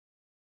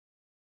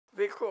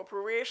the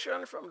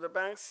cooperation from the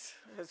banks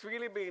has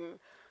really been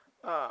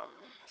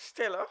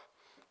stellar.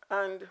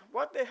 And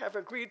what they have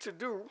agreed to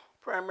do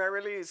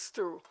primarily is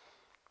to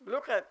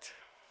look at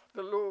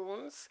the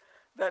loans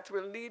that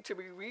will need to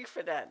be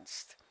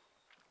refinanced.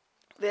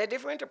 There are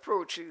different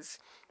approaches.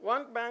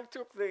 One bank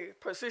took the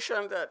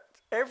position that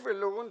every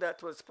loan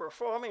that was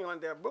performing on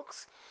their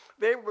books,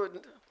 they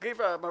would give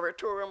a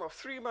moratorium of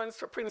 3 months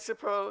for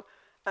principal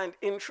and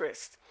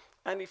interest.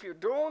 And if you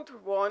don't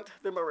want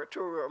the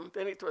moratorium,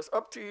 then it was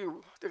up to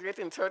you to get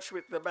in touch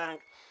with the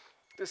bank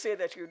to say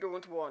that you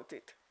don't want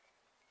it.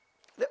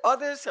 The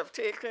others have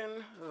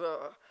taken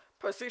the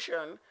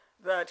position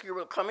that you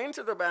will come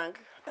into the bank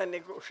and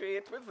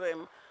negotiate with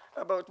them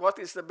about what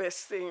is the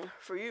best thing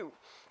for you.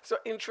 So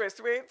interest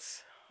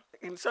rates,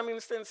 in some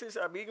instances,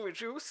 are being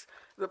reduced.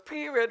 The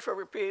period for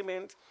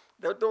repayment,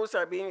 those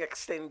are being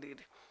extended.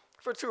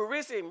 For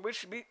tourism,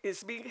 which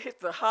is being hit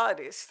the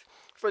hardest,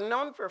 for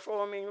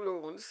non-performing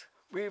loans,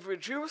 we've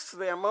reduced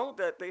the amount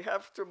that they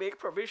have to make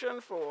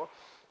provision for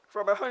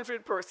from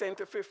 100%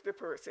 to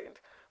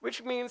 50%,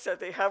 which means that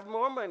they have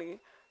more money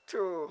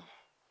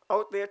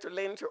out there to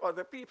lend to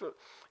other people.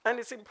 And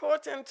it's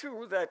important,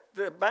 too, that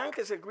the bank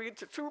has agreed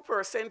to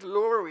 2%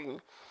 lowering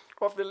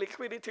of the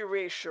liquidity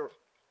ratio,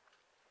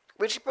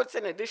 which puts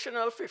an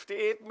additional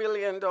 $58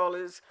 million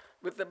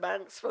with the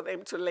banks for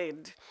them to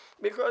lend.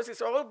 Because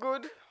it's all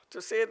good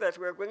to say that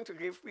we're going to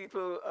give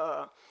people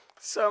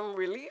some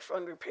relief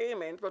on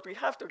repayment, but we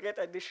have to get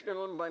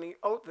additional money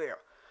out there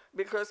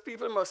because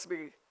people must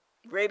be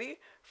ready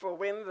for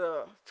when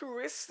the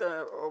tourists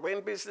or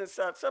when business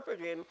starts up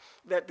again,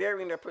 that they're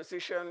in a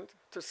position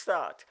to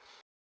start.